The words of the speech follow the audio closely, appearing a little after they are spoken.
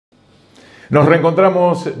Nos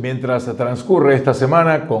reencontramos mientras transcurre esta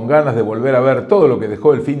semana con ganas de volver a ver todo lo que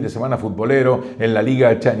dejó el fin de semana futbolero en la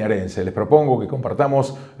Liga Chañarense. Les propongo que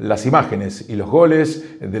compartamos las imágenes y los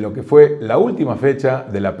goles de lo que fue la última fecha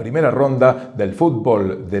de la primera ronda del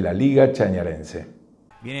fútbol de la Liga Chañarense.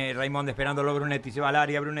 Viene Raimond esperándolo Brunetti, se va al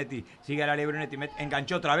área Brunetti, sigue al área Brunetti,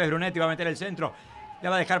 enganchó otra vez Brunetti, va a meter el centro. La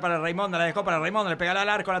va a dejar para Raimonda, la dejó para Raimonda, le pegará al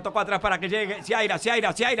arco, la tocó atrás para que llegue. Ciaira,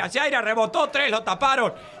 rebotó, 3, lo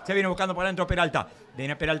taparon. Se viene buscando por adentro Peralta.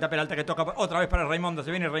 Viene Peralta que toca otra vez para Raimonda, se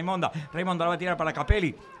viene Raimonda. Raimonda la va a tirar para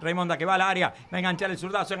Capelli. Raimonda que va al área, va a enganchar el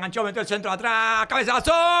zurdazo, enganchó, metió el centro atrás,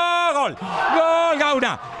 cabezazo, gol. Gol,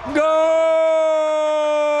 Gauna.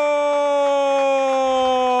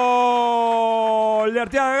 Gol de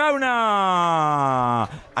Arteaga Gauna.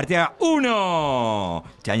 Arteaga 1,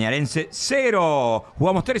 Chañarense 0,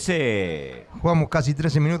 jugamos 13. Jugamos casi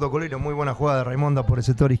 13 minutos, Colero, muy buena jugada de Raimonda por el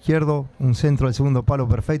sector izquierdo, un centro del segundo palo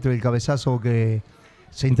perfecto y el cabezazo que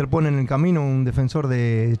se interpone en el camino, un defensor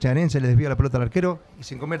de Chañarense le desvía la pelota al arquero y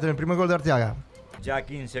se convierte en el primer gol de Arteaga. Ya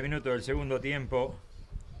 15 minutos del segundo tiempo,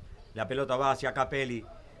 la pelota va hacia Capelli.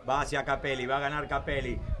 Va hacia Capelli, va a ganar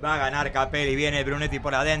Capelli, viene Brunetti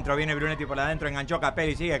por adentro, enganchó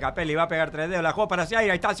Capelli, sigue Capelli, va a pegar 3 dedos, la jugó para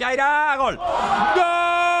Ciaira, ahí está Ciaira, gol.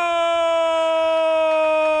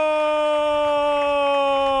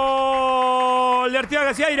 ¡Gol de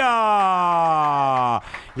Arteaga Ciaira!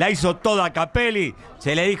 La hizo toda Capelli,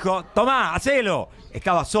 se le dijo, tomá, hacelo.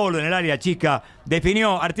 Estaba solo en el área chica,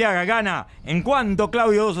 definió, Arteaga gana. ¿En cuánto,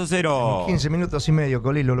 Claudio? 2-0. 15 minutos y medio,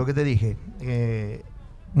 Colilo, lo que te dije.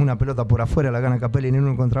 Una pelota por afuera, la gana Capelli en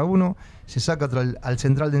 1 contra 1, se saca al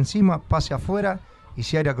central de encima, pase afuera y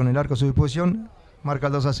Ciaira con el arco a su disposición marca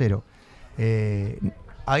el 2-0.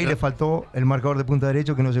 Ahí le faltó el marcador de punta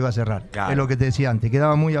derecho que no llegó a cerrar. Claro. Es lo que te decía antes,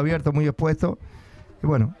 quedaba muy abierto, muy expuesto y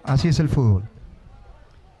bueno, así es el fútbol.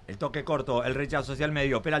 El toque corto, el rechazo hacia el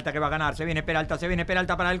medio, Peralta que va a ganar, se viene Peralta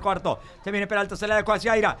para el cuarto, se viene Peralta, se la dejó a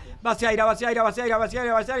Ciaira, va Ciaira, se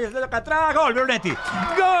le toca atrás, gol, Brunetti, gol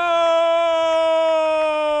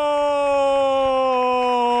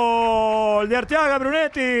de Arteaga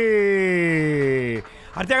Brunetti,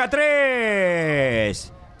 Arteaga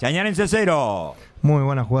 3, Chañarense 0. Muy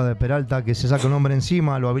buena jugada de Peralta, que se saca un hombre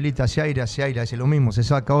encima, lo habilita a Ciaira hace lo mismo, se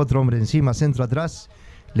saca otro hombre encima, centro atrás,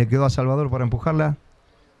 le quedó a Salvador para empujarla.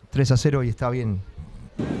 3-0 y está bien.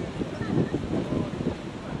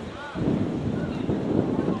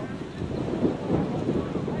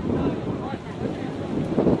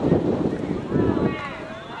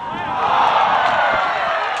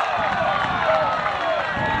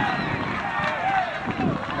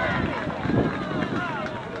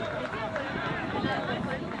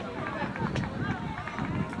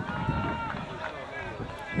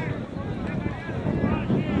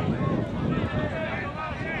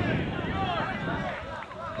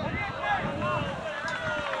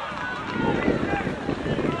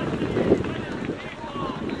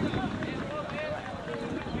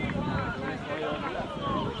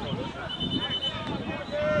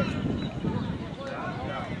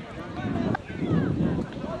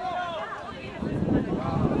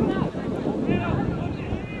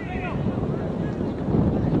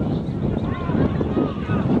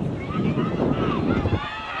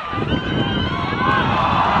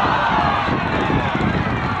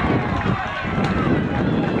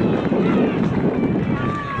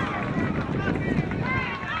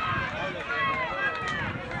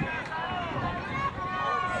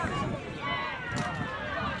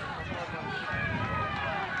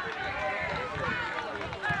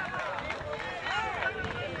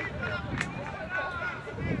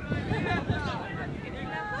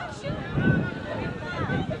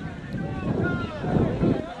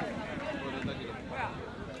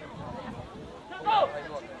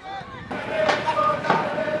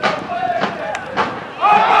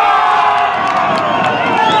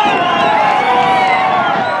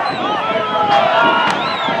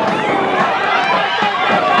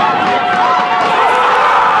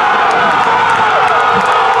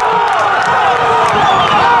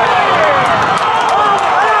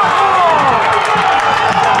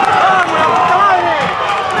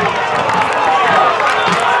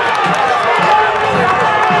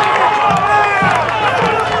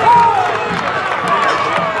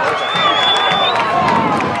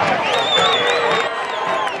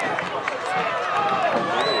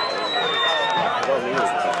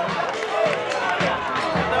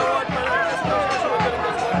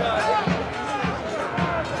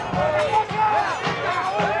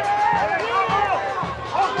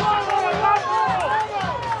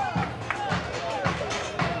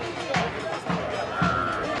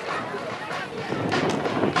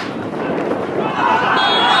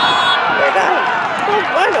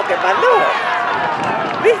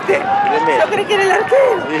 ¿Viste? Tremendo. Yo creí que era el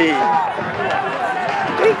arquero. Sí.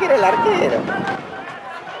 Creí que era el arquero.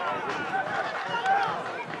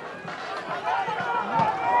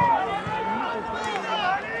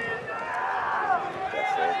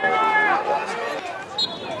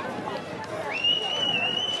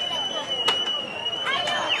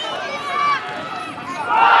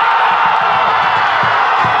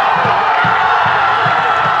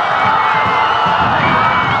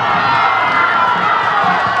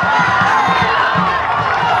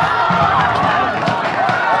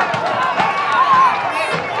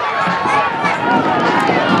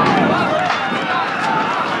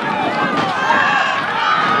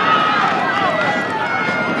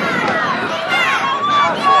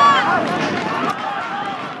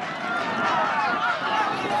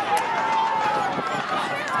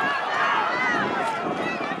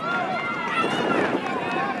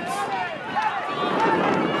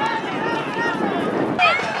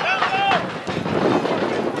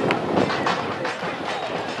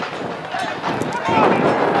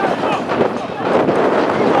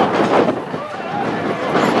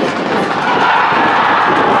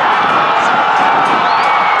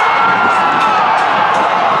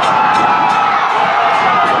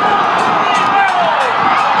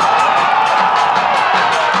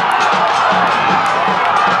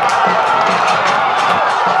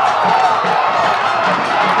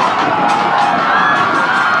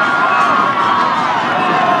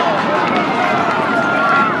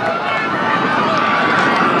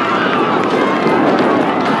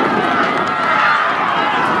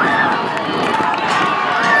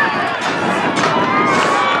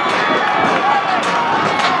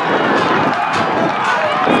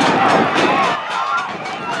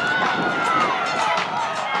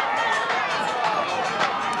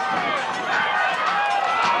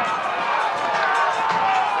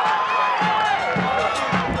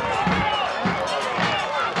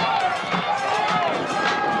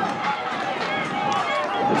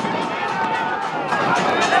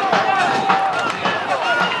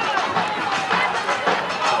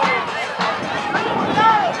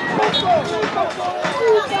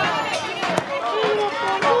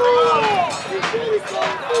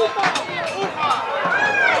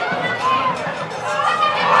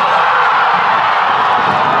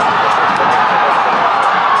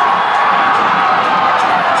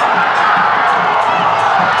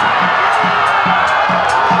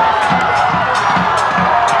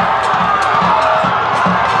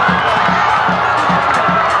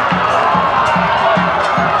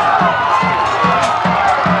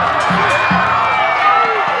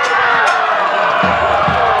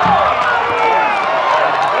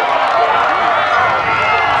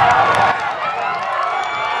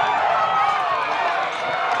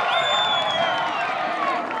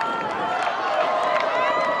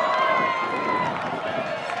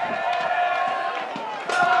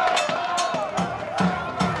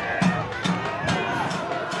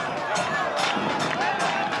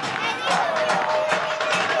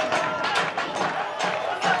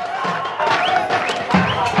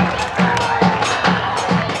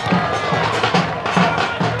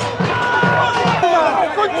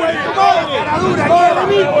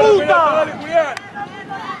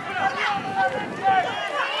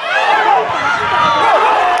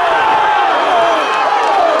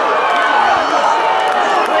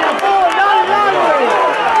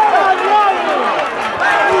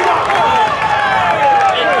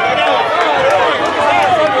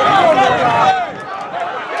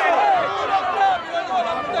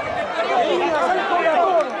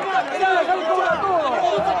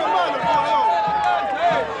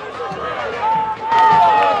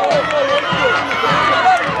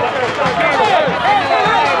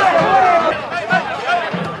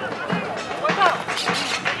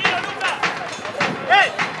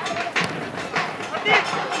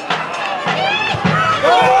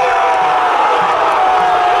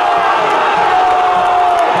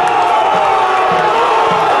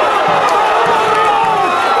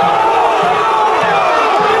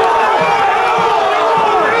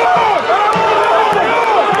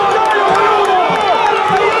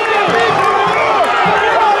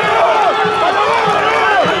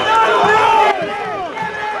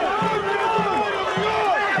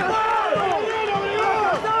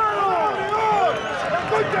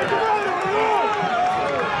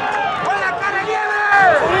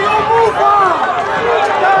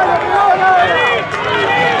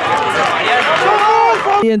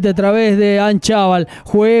 A través de Anchaval,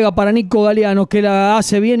 juega para Nico Galeano, que la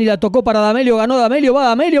hace bien y la tocó para D'Amelio, ganó D'Amelio, va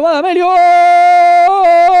D'Amelio, va D'Amelio.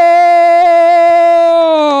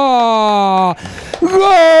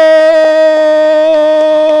 ¡Gol!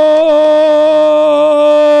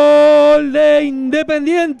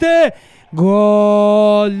 Independiente.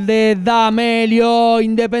 Gol de D'Amelio.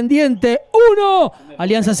 Independiente 1,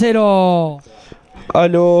 Alianza 0. A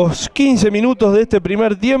los 15 minutos de este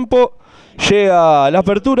primer tiempo llega la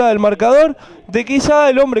apertura del marcador de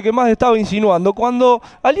quizá el hombre que más estaba insinuando. Cuando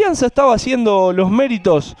Alianza estaba haciendo los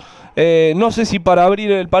méritos, no sé si para abrir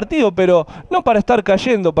el partido, pero no para estar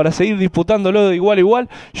cayendo, para seguir disputándolo de igual a igual,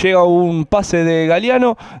 llega un pase de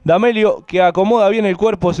Galeano. D'Amelio, que acomoda bien el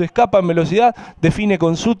cuerpo, se escapa en velocidad, define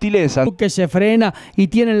con sutileza. Que se frena y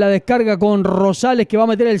tienen la descarga con Rosales, que va a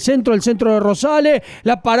meter el centro de Rosales,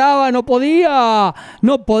 la paraba, no podía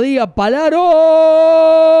Palaro.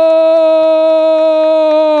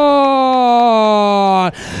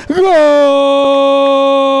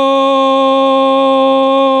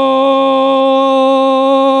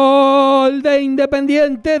 ¡Gol de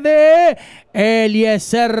Independiente de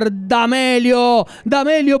Eliezer D'Amelio!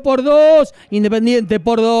 D'Amelio por 2, Independiente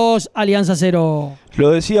por 2, Alianza 0.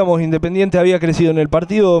 Lo decíamos, Independiente había crecido en el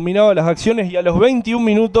partido, dominaba las acciones y a los 21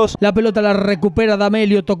 minutos... La pelota la recupera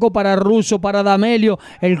D'Amelio, tocó para Russo, para D'Amelio,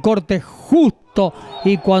 el corte justo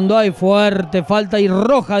y cuando hay fuerte falta y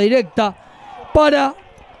roja directa para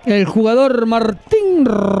el jugador Martín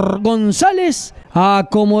González, a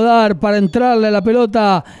acomodar para entrarle a la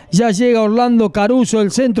pelota. Ya llega Orlando Caruso,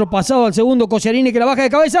 el centro pasado al segundo, Cosiarini que la baja de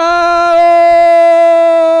cabeza.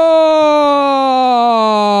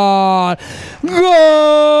 ¡Gol!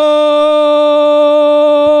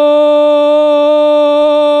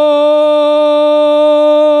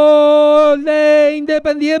 ¡Gol de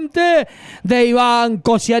Independiente! De Iván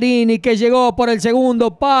Cosiarini, que llegó por el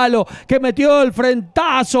segundo palo, que metió el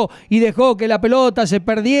frentazo y dejó que la pelota se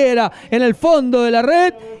perdiera en el fondo de la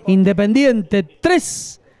red. Independiente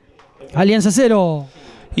 3, Alianza 0.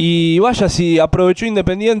 Y vaya si aprovechó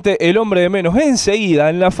Independiente el hombre de menos. Enseguida,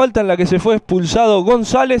 en la falta en la que se fue expulsado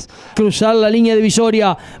González. Cruzar la línea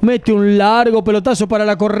divisoria, mete un largo pelotazo para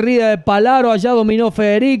la corrida de Palaro. Allá dominó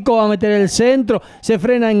Federico, va a meter el centro, se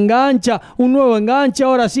frena, engancha, un nuevo enganche.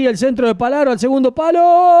 Ahora sí, el centro de Palaro al segundo palo.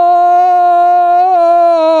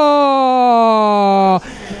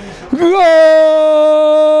 ¡Gol!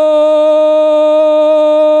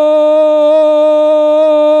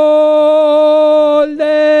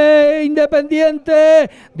 Independiente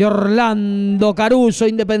de Orlando Caruso.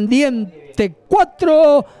 Independiente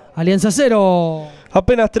 4, Alianza 0.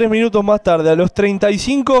 Apenas 3 minutos más tarde, a los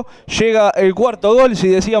 35, llega el cuarto gol. Si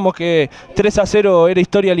decíamos que 3-0 era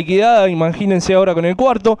historia liquidada, imagínense ahora con el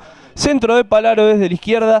cuarto. Centro de Palaro desde la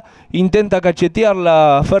izquierda, intenta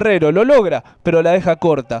cachetearla Ferrero, lo logra, pero la deja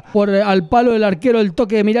corta. Por al palo del arquero, el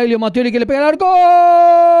toque de Miraglio Mattioli que le pega al arco.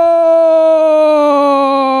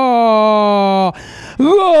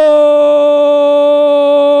 ¡Gol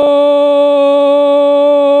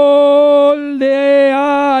de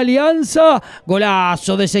Alianza!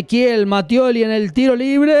 Golazo de Ezequiel Mattioli en el tiro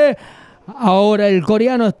libre. Ahora el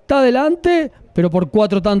coreano está adelante, pero por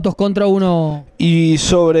 4 tantos contra 1. Y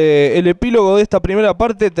sobre el epílogo de esta primera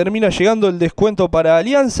parte termina llegando el descuento para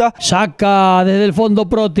Alianza. Saca desde el fondo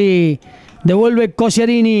Proti, devuelve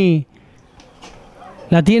Cosiarini,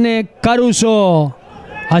 la tiene Caruso.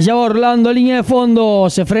 Allá va Orlando, línea de fondo,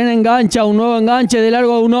 se frena, engancha, un nuevo enganche de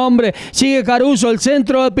largo de un hombre. Sigue Caruso, el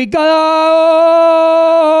centro de picada.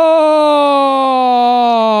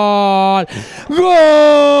 ¡Gol!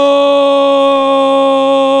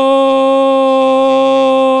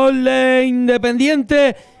 De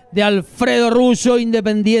Independiente de Alfredo Russo.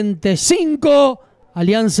 Independiente 5,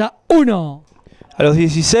 Alianza 1. A los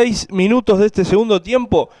 16 minutos de este segundo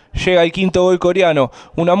tiempo llega el quinto gol coreano.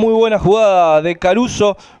 Una muy buena jugada de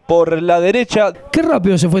Caruso por la derecha. Qué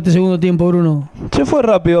rápido se fue este segundo tiempo, Bruno. Se fue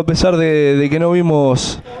rápido a pesar de que no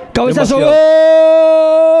vimos... Cabezazo, demasiado.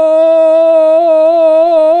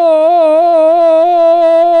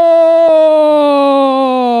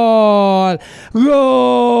 ¡Gol!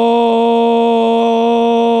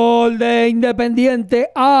 ¡Gol de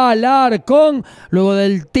Independiente Alarcón! Luego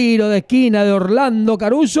del tiro de esquina de Orlando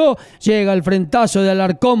Caruso, llega el frentazo de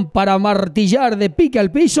Alarcón para martillar de pique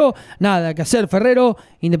al piso. Nada que hacer, Ferrero.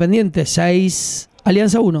 Independiente 6,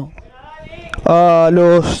 Alianza 1. A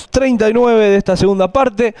los 39 de esta segunda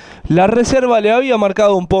parte, la reserva le había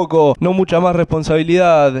marcado un poco, no mucha más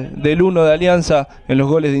responsabilidad del 1 de Alianza en los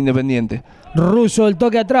goles de Independiente. Russo, el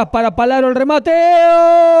toque atrás para Palaro, el remate.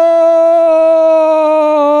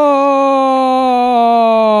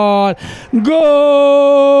 ¡Gol!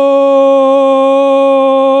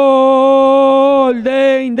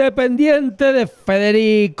 De Independiente de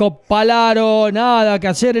Federico Palaro. Nada que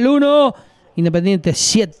hacer el 1. Independiente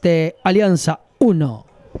 7, Alianza 1.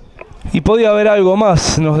 Y podía haber algo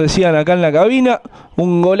más, nos decían acá en la cabina.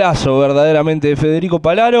 Un golazo verdaderamente de Federico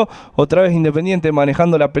Palaro. Otra vez Independiente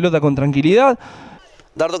manejando la pelota con tranquilidad.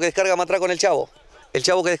 Dardo que descarga más atrás con el Chavo. El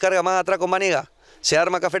Chavo que descarga más atrás con Vanega. Se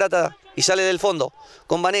arma Caferata y sale del fondo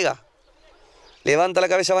con Vanega. Levanta la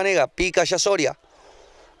cabeza Vanega, pica ya Soria.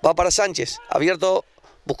 Va para Sánchez, abierto,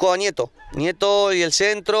 buscó a Nieto. Nieto y el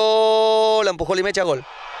centro, la empujó Limecha, gol.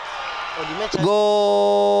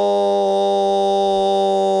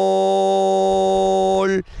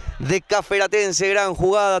 Gol de Caferatense, gran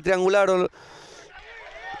jugada, triangularon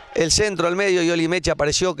el centro al medio y Olimecha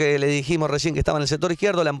apareció, que le dijimos recién que estaba en el sector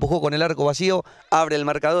izquierdo, la empujó con el arco vacío, abre el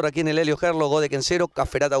marcador aquí en el Helio Gerlo, Godeken 0,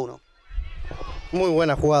 Caferata 1. Muy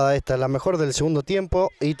buena jugada esta, la mejor del segundo tiempo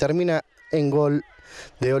y termina en gol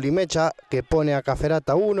de Olimecha, que pone a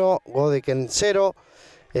Caferata 1, Godeken 0.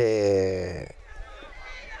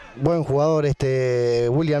 Buen jugador este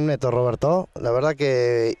William Neto, Roberto. La verdad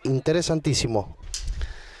que interesantísimo.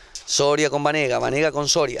 Soria con Vanega, Vanega con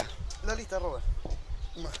Soria. La lista, Robert.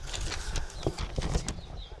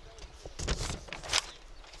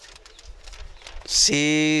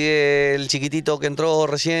 Sigue el chiquitito que entró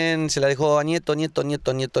recién, se la dejó a Nieto, Nieto.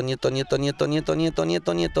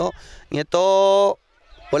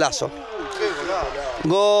 Golazo.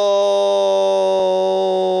 Gol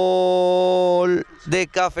de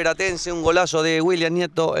Caferatense, un golazo de William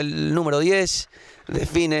Nieto, el número 10.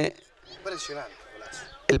 Define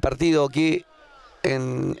el partido aquí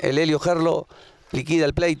en el Helio Gerlo, liquida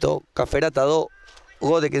el pleito, Caferata 2,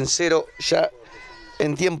 Godeken 0, ya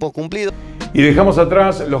en tiempo cumplido. Y dejamos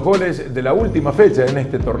atrás los goles de la última fecha en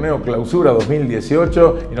este torneo Clausura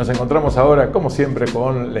 2018 y nos encontramos ahora, como siempre,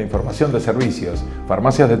 con la información de servicios.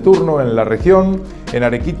 Farmacias de turno en la región: en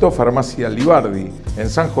Arequito, Farmacia Libardi; en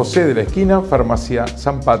San José de la Esquina, Farmacia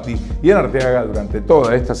Zampati; y en Arteaga, durante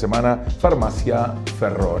toda esta semana, Farmacia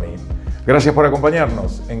Ferroni. Gracias por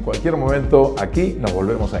acompañarnos. En cualquier momento aquí nos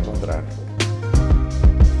volvemos a encontrar.